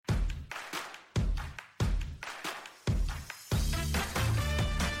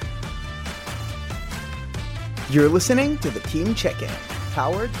You're listening to the Team Check-In,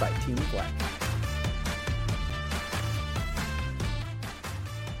 powered by Team Fleck.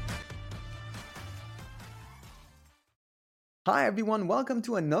 Hi everyone, welcome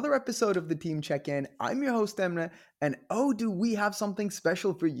to another episode of the Team Check-In. I'm your host Emre, and oh do we have something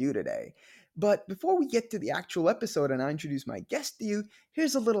special for you today. But before we get to the actual episode and I introduce my guest to you,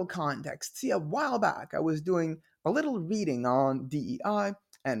 here's a little context. See, a while back I was doing a little reading on DEI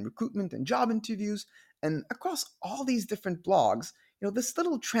and recruitment and job interviews, and across all these different blogs, this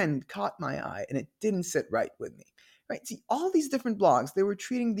little trend caught my eye and it didn't sit right with me. Right? See, all these different blogs, they were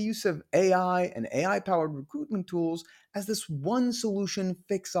treating the use of AI and AI-powered recruitment tools as this one solution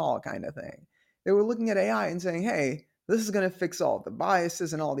fix all kind of thing. They were looking at AI and saying, hey, this is going to fix all the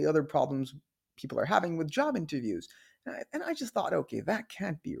biases and all the other problems people are having with job interviews. And I just thought, okay, that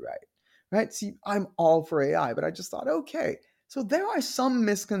can't be right. Right? See, I'm all for AI, but I just thought, okay, so there are some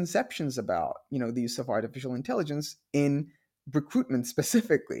misconceptions about, the use of artificial intelligence in recruitment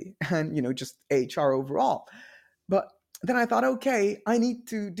specifically and, just HR overall. But then I thought, okay, I need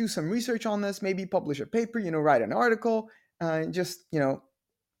to do some research on this, maybe publish a paper, write an article, and just,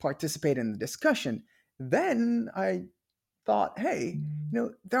 participate in the discussion. Then I thought, hey,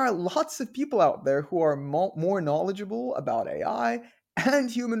 there are lots of people out there who are more knowledgeable about AI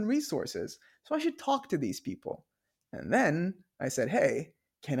and human resources. So I should talk to these people. And then I said, hey,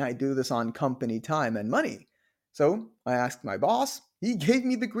 can I do this on company time and money? So I asked my boss, he gave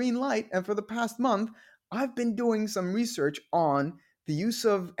me the green light. And for the past month, I've been doing some research on the use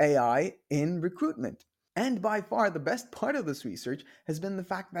of AI in recruitment. And by far, the best part of this research has been the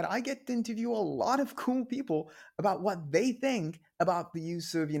fact that I get to interview a lot of cool people about what they think about the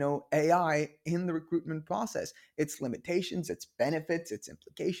use of, AI in the recruitment process, its limitations, its benefits, its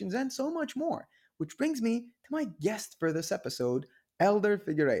implications, and so much more. Which brings me to my guest for this episode, Elder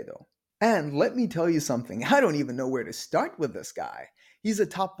Figueiredo. And let me tell you something, I don't even know where to start with this guy. He's a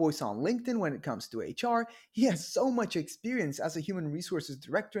top voice on LinkedIn when it comes to HR. He has so much experience as a human resources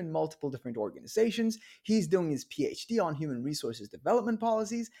director in multiple different organizations. He's doing his PhD on human resources development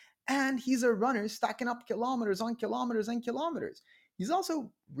policies, and he's a runner stacking up kilometers on kilometers and kilometers. He's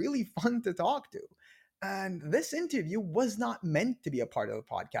also really fun to talk to. And this interview was not meant to be a part of the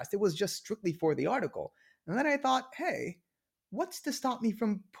podcast. It was just strictly for the article. And then I thought, hey, what's to stop me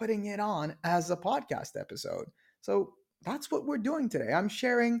from putting it on as a podcast episode? So that's what we're doing today. I'm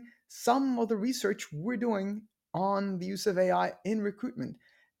sharing some of the research we're doing on the use of AI in recruitment.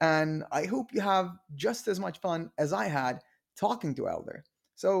 And I hope you have just as much fun as I had talking to Elder.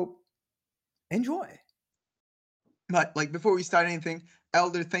 So enjoy. But before we start anything,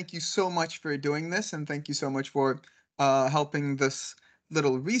 Elder, thank you so much for doing this. And thank you so much for helping this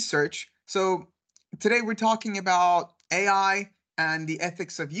little research. So today we're talking about AI and the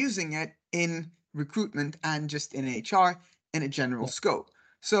ethics of using it in recruitment and just in HR in a general scope.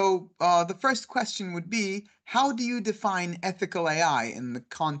 So the first question would be, how do you define ethical AI in the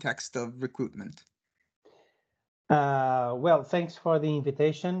context of recruitment? Well, thanks for the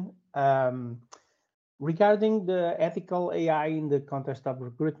invitation. Regarding the ethical AI in the context of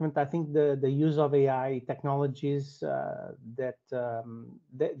recruitment, I think the use of AI technologies that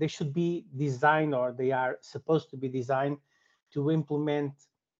they should be designed, or they are supposed to be designed to implement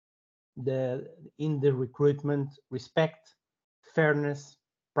in the recruitment respect, fairness,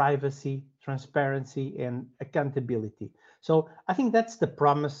 privacy, transparency, and accountability. So I think that's the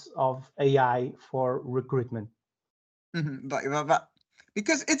promise of AI for recruitment.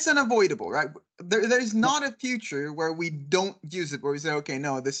 Because it's unavoidable, right? There's not a future where we don't use it, where we say, okay,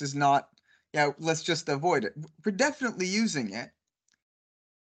 no, this is not, let's just avoid it. We're definitely using it.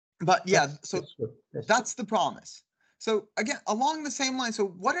 But that's the promise. So again, along the same line, so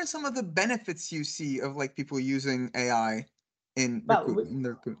what are some of the benefits you see of people using AI in the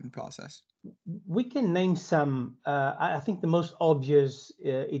recruitment process? We can name some. I think the most obvious,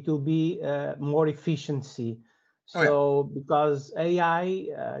 it will be more efficiency. So because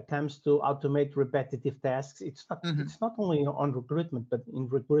AI comes to automate repetitive tasks, it's not only on recruitment, but in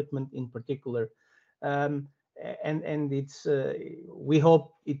recruitment in particular. And it's we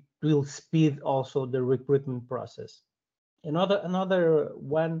hope it will speed also the recruitment process. Another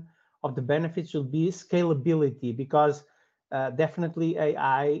one of the benefits will be scalability, because definitely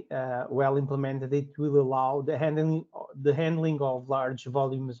AI, well implemented, it will allow the handling of large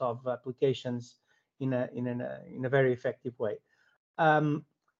volumes of applications in a very effective way.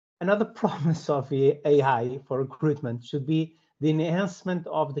 Another promise of AI for recruitment should be the enhancement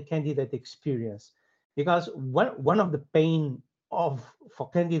of the candidate experience, because one of the pain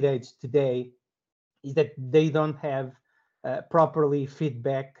for candidates today is that they don't have properly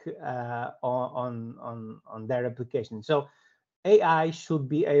feedback on their application. So AI should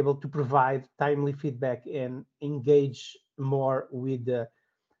be able to provide timely feedback and engage more with the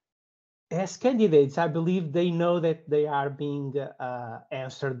as candidates. I believe they know that they are being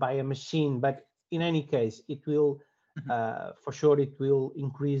answered by a machine, but in any case, it will, Mhm. for sure, it will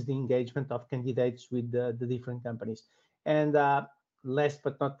increase the engagement of candidates with the different companies. And last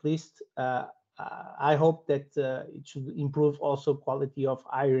but not least, I hope that it should improve also quality of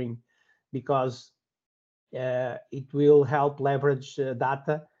hiring, because it will help leverage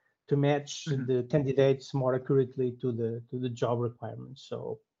data to match Mhm. the candidates more accurately to the job requirements.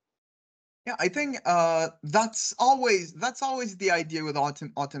 So Yeah, I think that's always the idea with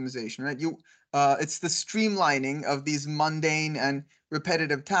automation, right? It's the streamlining of these mundane and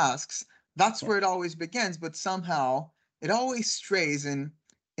repetitive tasks. That's yeah, where it always begins, but somehow it always strays in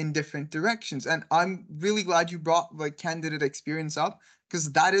different directions. And I'm really glad you brought the candidate experience up,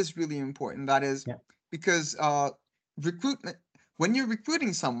 because that is really important. That is yeah. because recruitment, when you're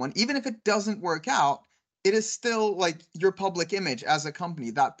recruiting someone, even if it doesn't work out, it is still like your public image as a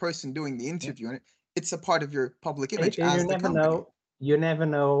company. That person doing the Yeah. interview, and it's a part of your public image And as the company. you never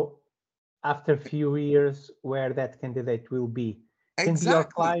know after a few years where that candidate will be. Can be your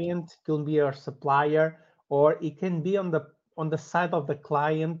Exactly. client, can be your supplier, or it can be on the side of the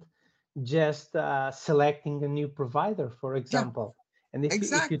client, just selecting a new provider, for Yeah, example. And if you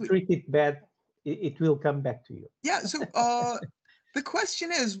exactly. treat it bad, it will come back to you. Yeah, so the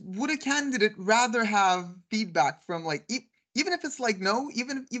question is, would a candidate rather have feedback from like even if it's like no,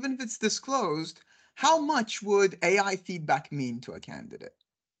 even if it's disclosed, how much would AI feedback mean to a candidate?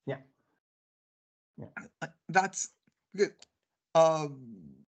 Yeah, yeah. That's good.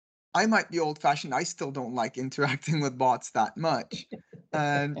 Um, I might be old fashioned. I still don't like interacting with bots that much.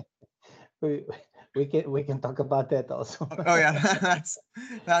 And we, we can talk about that also. oh yeah,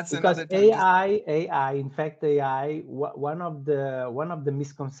 that's Because another time. Just AI, in fact, AI, one of the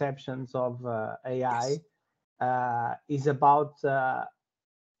misconceptions of AI yes. is about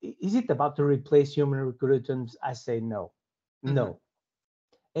is it about to replace human recruiters? I say no, Hmm. no.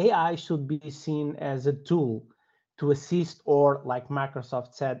 AI should be seen as a tool to assist, or like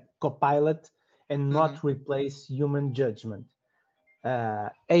Microsoft said, copilot, and Hmm. not replace human judgment.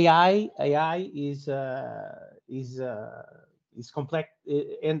 AI is complex,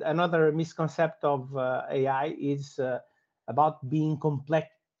 and another misconception of AI is about being complex,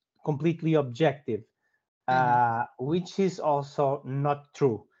 completely objective, Hmm. which is also not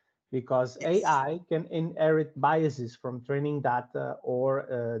true, because Yes. AI can inherit biases from training data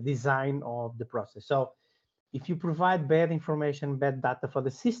or design of the process. So if you provide bad information, bad data for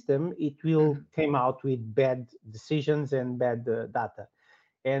the system, it will Hmm. come out with bad decisions and bad data.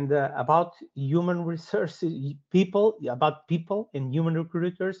 And about human resources, people and human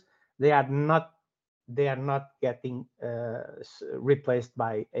recruiters, they are not getting replaced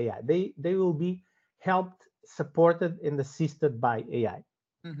by AI. They will be helped, supported, and assisted by AI.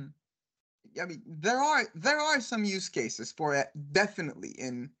 Hmm. I mean, there are some use cases for it, definitely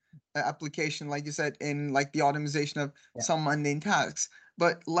in application, like you said, in like the automation of Yeah. some mundane tasks.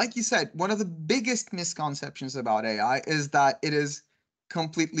 But like you said, one of the biggest misconceptions about AI is that it is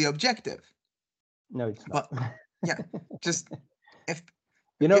completely objective. No, it's not. But yeah, just if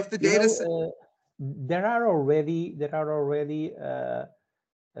you know, if the you data know, set. there are already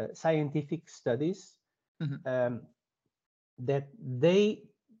scientific studies Mhm. um, that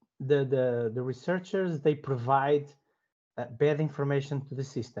the researchers, they provide bad information to the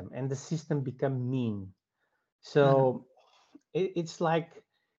system, and the system become mean. Mhm. So it's like,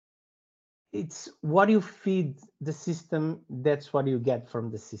 it's what you feed the system, that's what you get from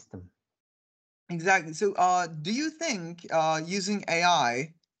the system. Exactly. So, do you think using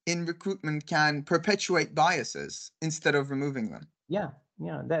AI in recruitment can perpetuate biases instead of removing them? Yeah,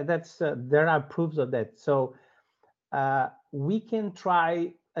 yeah, that's there are proofs of that. So we can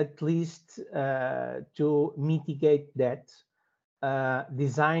try at least to mitigate that,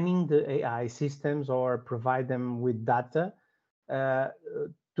 designing the AI systems or provide them with data uh,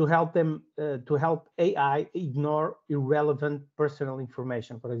 to help AI ignore irrelevant personal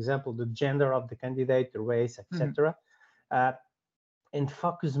information, for example, the gender of the candidate, the race, Hmm. etc., uh, and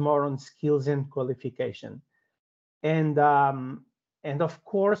focus more on skills and qualification. And of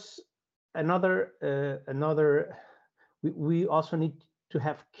course, another we also need to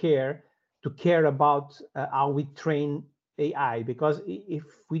have care to care about how we train AI, because if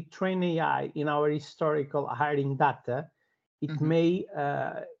we train AI in our historical hiring data, Hmm.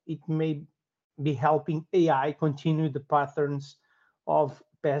 it may be helping AI continue the patterns of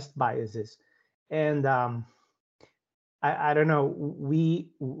past biases. And I don't know,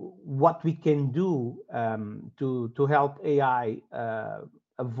 what we can do to help AI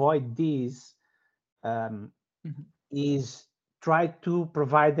avoid these um, Mhm. is try to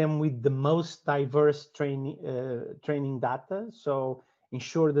provide them with the most diverse training data. So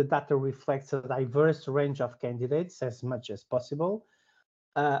ensure the data reflects a diverse range of candidates as much as possible.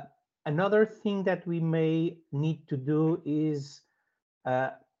 Uh, Another thing that we may need to do is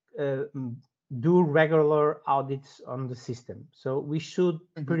uh, uh, do regular audits on the system. So we should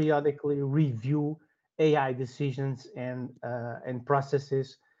Mhm. periodically review AI decisions and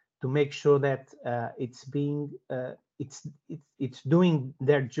processes to make sure that it's doing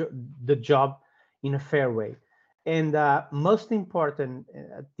the job in a fair way. And most important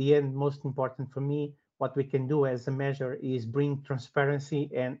at the end, most important for me, what we can do as a measure is bring transparency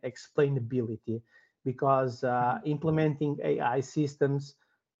and explainability, because Mhm. implementing AI systems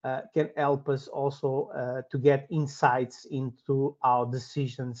can help us also to get insights into how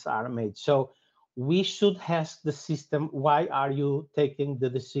decisions are made. So we should ask the system, why are you taking the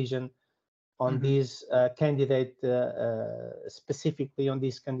decision on Mhm. this candidate, specifically on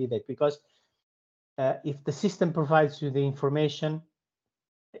this candidate? Because if the system provides you the information,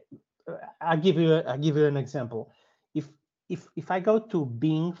 I'll give you an example. If if I go to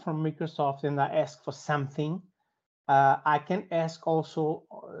Bing from Microsoft and I ask for something, I can ask also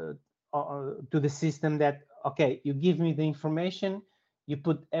to the system that, okay, you give me the information, you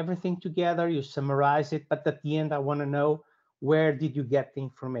put everything together, you summarize it, but at the end, I want to know, where did you get the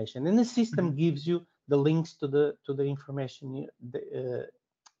information? And the system Mhm. gives you the links to the information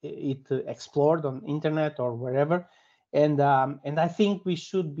it explored on internet or wherever. And I think we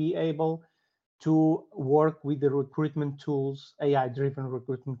should be able to work with the recruitment tools, AI driven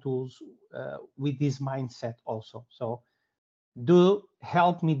recruitment tools, with this mindset also. So do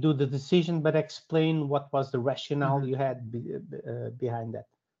help me do the decision, but explain what was the rationale Mhm. you had behind that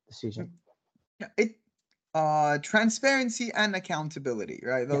decision. Yeah, transparency and accountability,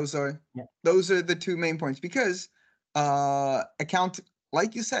 right? Yeah, yeah, Those are the two main points, because account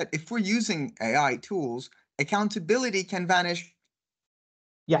like you said, if we're using AI tools, accountability can vanish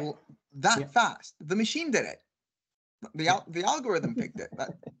yeah, yeah, that fast. The machine did it. yeah. The algorithm picked it.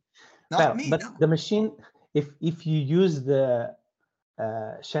 Not Well, me. but No. the machine, if you use the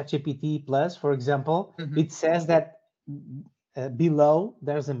ChatGPT Plus, for example, Hmm. it says that below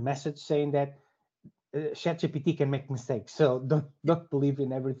there's a message saying that ChatGPT can make mistakes. So don't believe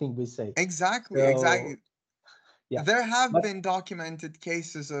in everything we say. Exactly. So Exactly. yeah, There have but been documented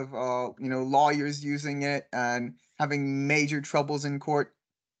cases of lawyers using it and having major troubles in court,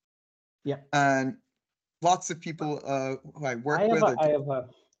 yeah, and lots of people who I I work have with a, are I have a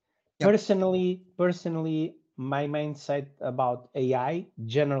yeah. personally, my mindset about AI,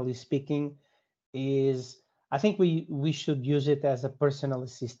 generally speaking, is I think we should use it as a personal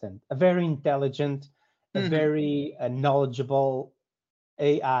assistant, a very intelligent, a Hmm. very knowledgeable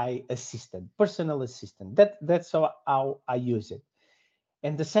AI assistant, personal assistant. That's how I use it.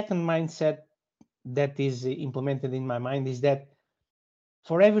 And the second mindset that is implemented in my mind is that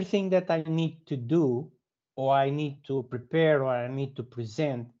for everything that I need to do, or I need to prepare, or I need to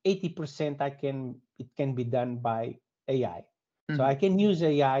present, 80% it can be done by AI. So I Hmm. can use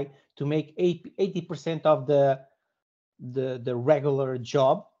AI to make 80% of the regular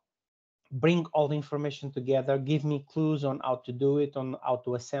job, bring all the information together, give me clues on how to do it, on how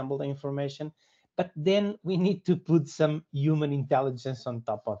to assemble the information. But then we need to put some human intelligence on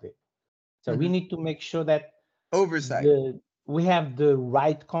top of it. So we Hmm. need to make sure that Oversight. the we have the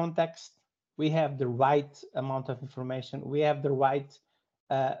right context, we have the right amount of information, we have the right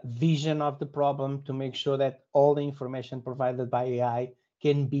vision of the problem to make sure that all the information provided by AI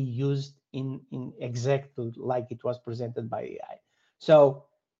can be used in exactly like it was presented by AI. So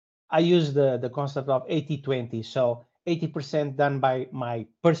I use the concept of 80/20. So 80% done by my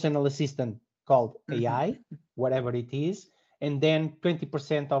personal assistant called Hmm. AI, whatever it is. And then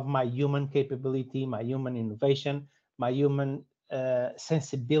 20% of my human capability, my human innovation, my human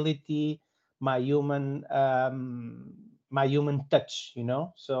sensibility, my human touch,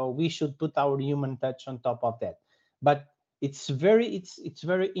 So we should put our human touch on top of that. But it's very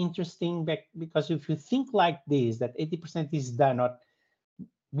interesting because if you think like this, that 80% is done, or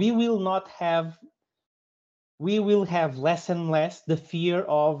we will not have we will have less and less the fear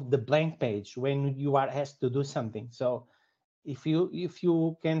of the blank page when you are asked to do something. So if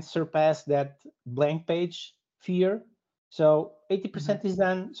you can surpass that blank page fear, so Hmm. 80% is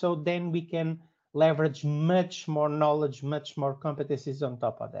done, so then we can leverage much more knowledge, much more competencies on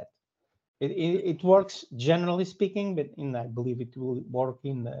top of that. It works generally speaking, but I believe it will work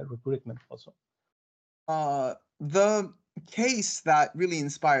in recruitment also. The case that really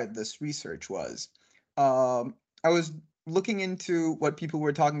inspired this research was I was looking into what people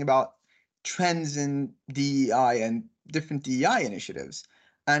were talking about trends in DEI and different DEI initiatives.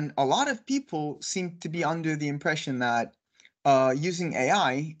 And a lot of people seem to be under the impression that using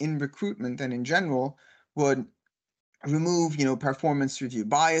AI in recruitment and in general would remove, performance review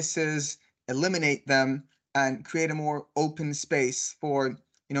biases, eliminate them, and create a more open space for,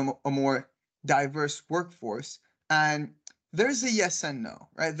 a more diverse workforce. And there's a yes and no,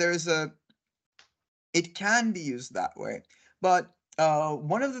 right? It can be used that way. But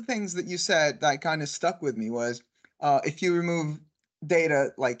one of the things that you said that kind of stuck with me was if you remove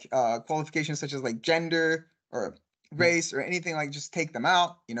data like qualifications such as like gender or Yeah, race or anything, like just take them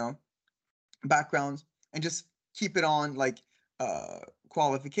out, backgrounds, and just keep it on like uh,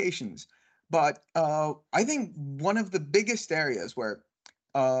 qualifications. But I think one of the biggest areas where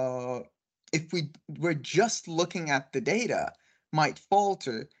uh, if we were just looking at the data might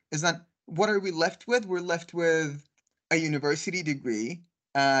falter is that what are we left with? We're left with a university degree,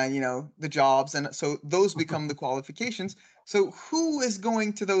 the jobs, and so those become the qualifications. So who is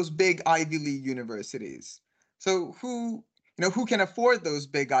going to those big Ivy League universities? So who can afford those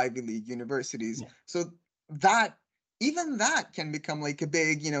big Ivy League universities? yeah, So that even that can become like a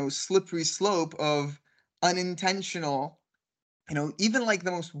big, slippery slope of unintentional, even like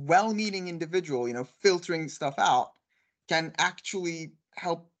the most well-meaning individual, filtering stuff out can actually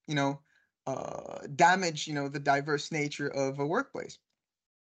help, damage, the diverse nature of a workplace.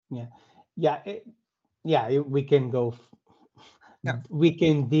 yeah, yeah, we can Yeah. we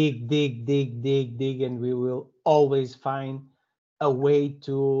can dig, and we will always find a way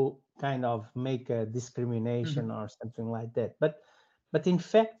to kind of make a Hmm. discrimination or something like that. But in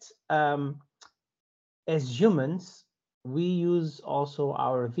fact, as humans, we use also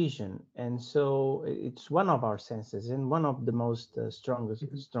our vision, and so it's one of our senses and one of the most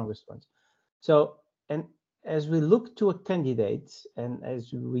Hmm. strongest ones. So, and as we look to a candidate, and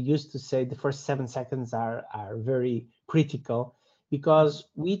as we used to say, the first 7 seconds are very critical Hmm. because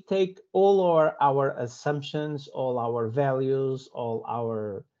we take all our assumptions, all our values, all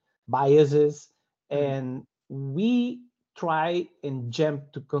our biases, Hmm. and we try and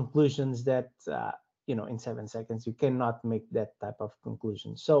jump to conclusions that in 7 seconds you cannot make that type of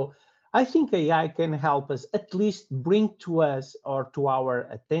conclusion. So I think AI can help us at least bring to us or to our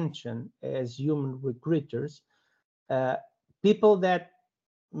attention as human recruiters uh, people that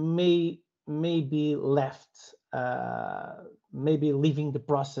may be left, maybe leaving the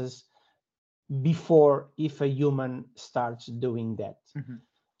process before if a human starts doing that. Hmm.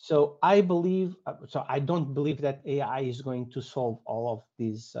 So I believe, so I don't believe that AI is going to solve all of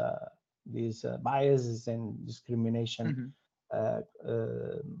these biases and discrimination Hmm. uh,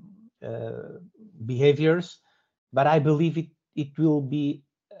 uh, uh, behaviors, but I believe it will be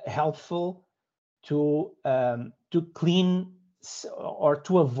helpful to clean or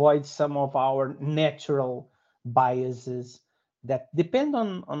to avoid some of our natural biases that depend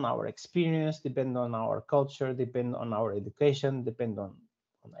on our experience, depend on our culture, depend on our education, depend on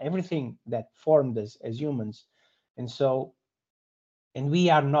everything that formed us as humans. And so, and we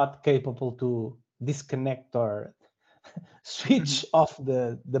are not capable to disconnect or Hmm. switch off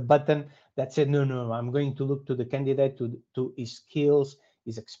the button that said no, I'm going to look to the candidate to his skills,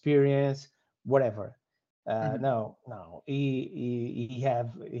 his experience, whatever. Hmm. No, he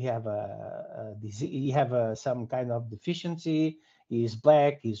have he have some kind of deficiency. He's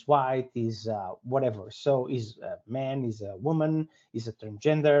black, he's white, he's whatever. So he's a man, he's a woman, he's a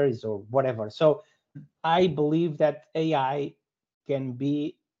transgender, is or whatever. So I believe that AI can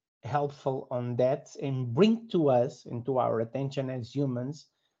be helpful on that and bring to us into our attention as humans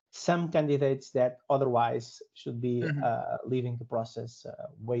some candidates that otherwise should be Hmm. leaving the process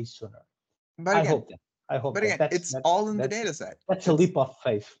way sooner. But I again, hope that. I hope but that. again, it's all in the data set. That's a It's leap of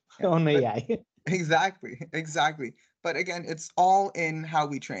faith Yeah, on but AI. exactly, exactly. But again, it's all in how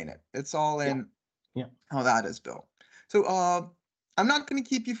we train it. It's all Yeah, in yeah, how that is built. So, I'm not going to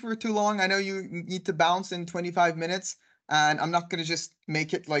keep you for too long. I know you need to bounce in 25 minutes, and I'm not going to just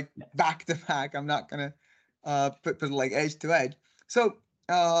make it like yeah, back to back. I'm not going to put it like edge to edge. So,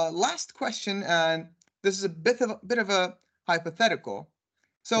 last question, and this is a bit of a hypothetical.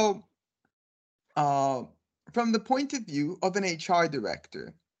 yeah, So, uh, from the point of view of an HR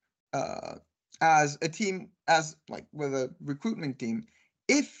director, uh, as a team, as like with a recruitment team,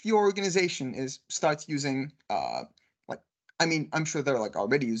 if your organization is starts using like I mean, I'm sure they're like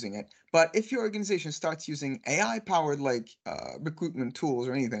already using it, but if your organization starts using AI powered like recruitment tools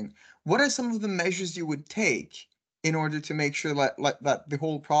or anything, what are some of the measures you would take in order to make sure that the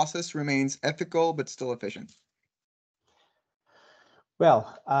whole process remains ethical but still efficient?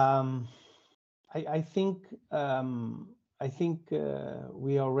 Well, I think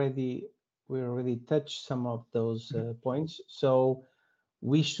we already touched some of those Mhm, points. So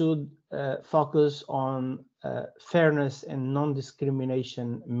we should focus on fairness and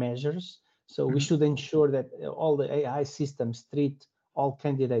non-discrimination measures. So we mhm, should ensure that all the AI systems treat all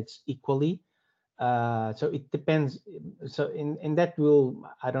candidates equally. So it depends. So in that will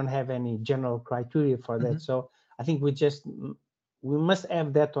I don't have any general criteria for that. mhm, So I think we must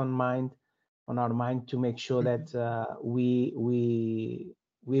have that on our mind to make sure mhm, that we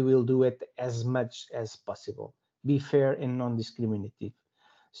will do it as much as possible. Be fair and non-discriminative.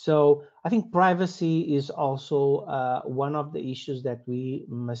 So I think privacy is also one of the issues that we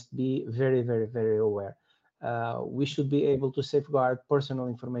must be very, very, very aware. We should be able to safeguard personal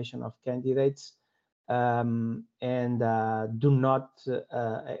information of candidates and do not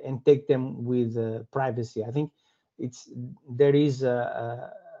and take them with privacy. I think it's there is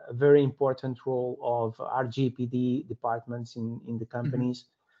a very important role of RGPD departments in the mhm, companies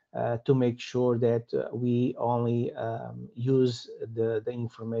to make sure that we only use the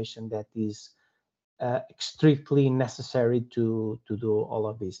information that is strictly necessary to do all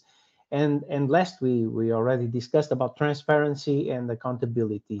of this. And last we already discussed about transparency and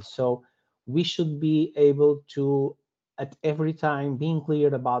accountability. So we should be able to at every time being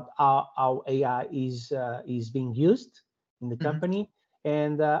clear about how AI is being used in the mhm, company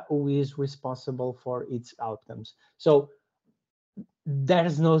and who is responsible for its outcomes. So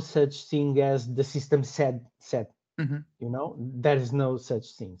there's no such thing as the system said. mhm. There is no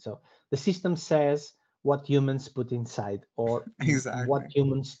such thing. So the system says what humans put inside or what Exactly.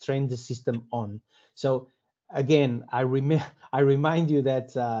 humans train the system on. So again, I remind you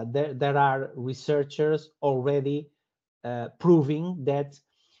that there are researchers already proving that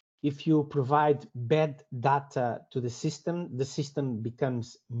if you provide bad data to the system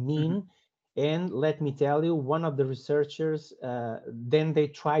becomes Mhm, mean. And let me tell you, one of the researchers, then they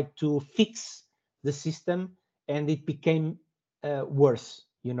tried to fix the system and it became worse,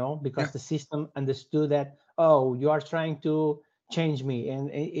 because yeah. the system understood that, oh, you are trying to change me, and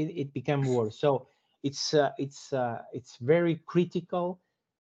it became worse. So it's very critical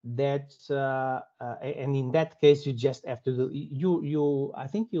that and in that case you just have to do you I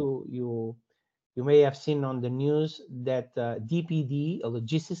think you may have seen on the news that DPD, a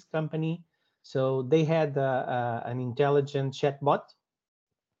logistics company, so they had an intelligent chatbot,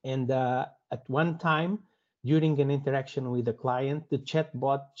 and at one time during an interaction with a client, the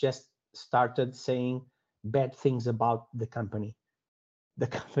chatbot just started saying bad things about the company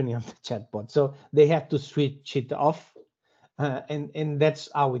of the chatbot. So they had to switch it off, and that's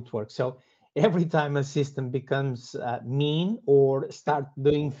how it works. So every time a system becomes mean or Yeah. start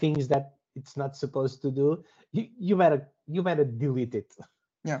doing things that it's not supposed to do, you better delete it.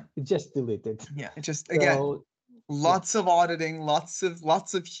 Yeah. Just delete it. Yeah. It just again, So yeah, lots of auditing, lots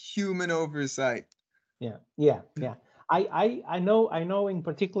of human oversight. yeah. Yeah. I know in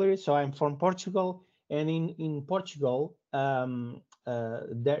particular. So I'm from Portugal, and in Portugal, the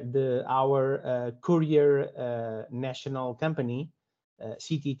our courier national company,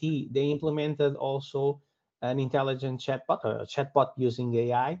 CTT, they implemented also an intelligent chatbot, a chatbot using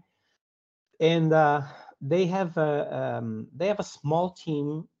AI, and they have a small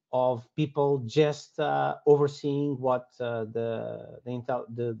team of people just overseeing what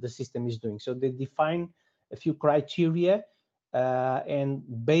the system is doing. So they define a few criteria, and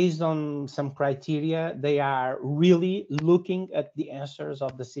based on some criteria, they are really looking at the answers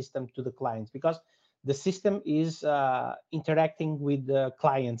of the system to the clients, because the system is interacting with the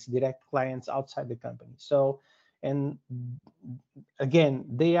clients, direct clients outside the company. So, and again,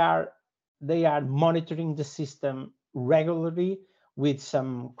 they are monitoring the system regularly with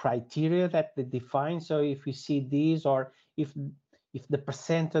some criteria that they define. So if we see these, or if the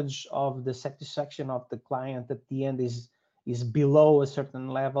percentage of the satisfaction of the client at the end is below a certain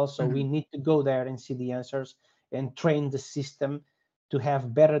level, so we Mhm, need to go there and see the answers and train the system to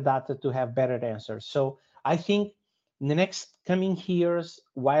have better data, to have better answers. So I think in the next coming years,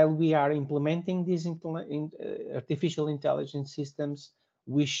 while we are implementing these artificial intelligence systems,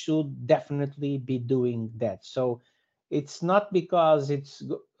 we should definitely be doing that. So it's not because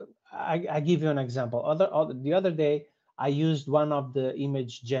I give you an example. The other day, I used one of the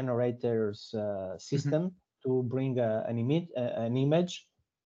image generators mhm, system to bring an image,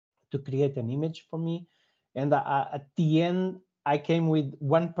 to create an image for me. And at the end, I came with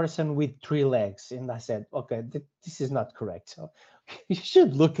one person with three legs, and I said, "Okay, this is not correct. So you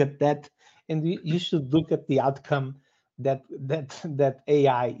should look at that and you should look at the outcome that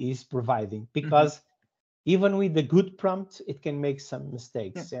AI is providing, Hmm. because even with the good prompt, it can make some Yeah,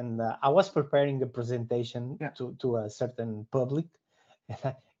 mistakes. And I was preparing a presentation yeah. to a certain public.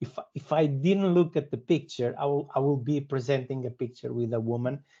 And if I didn't look at the picture, I will be presenting a picture with a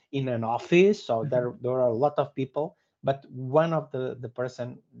woman in an office. So Hmm. there are a lot of people, but one of the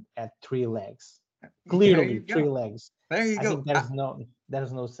person had three legs, There you clearly go. three legs. There you I go. think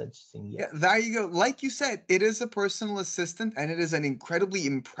there's no such thing Yeah, yet. there you go. Like you said, it is a personal assistant and it is an incredibly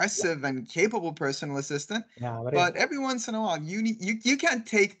Yeah, impressive and capable personal assistant. yeah, but But every once in a while, you can't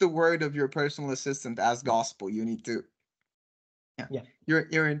take the word of your personal assistant as gospel. You need to, yeah, yeah.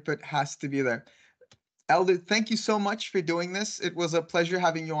 your input has to be there. Elder, thank you so much for doing this. It was a pleasure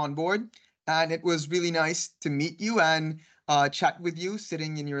having you on board, and it was really nice to meet you and chat with you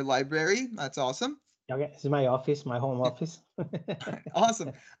sitting in your library. That's awesome. Okay, this is my office, my home Yeah, office.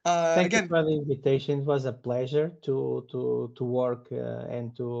 awesome. Thank you Again, for the invitation. It was a pleasure to work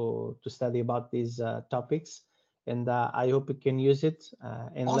and to study about these topics, and I hope you can use it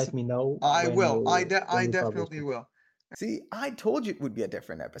and let awesome. me know I when will. you I when you publish definitely it. will. See, I told you it would be a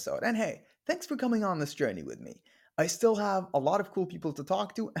different episode. And hey, thanks for coming on this journey with me. I still have a lot of cool people to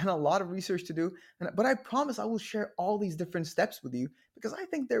talk to and a lot of research to do, but I promise I will share all these different steps with you because I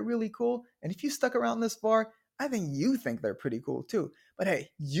think they're really cool. And if you stuck around this far, I think you think they're pretty cool too. But hey,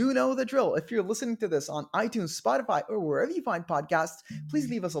 you know the drill. If you're listening to this on iTunes, Spotify, or wherever you find podcasts, please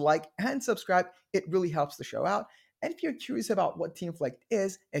leave us a like and subscribe. It really helps the show out. And if you're curious about what TeamFlect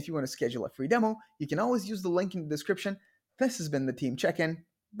is, if you want to schedule a free demo, you can always use the link in the description. This has been the Team Check In.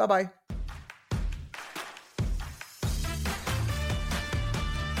 Bye bye.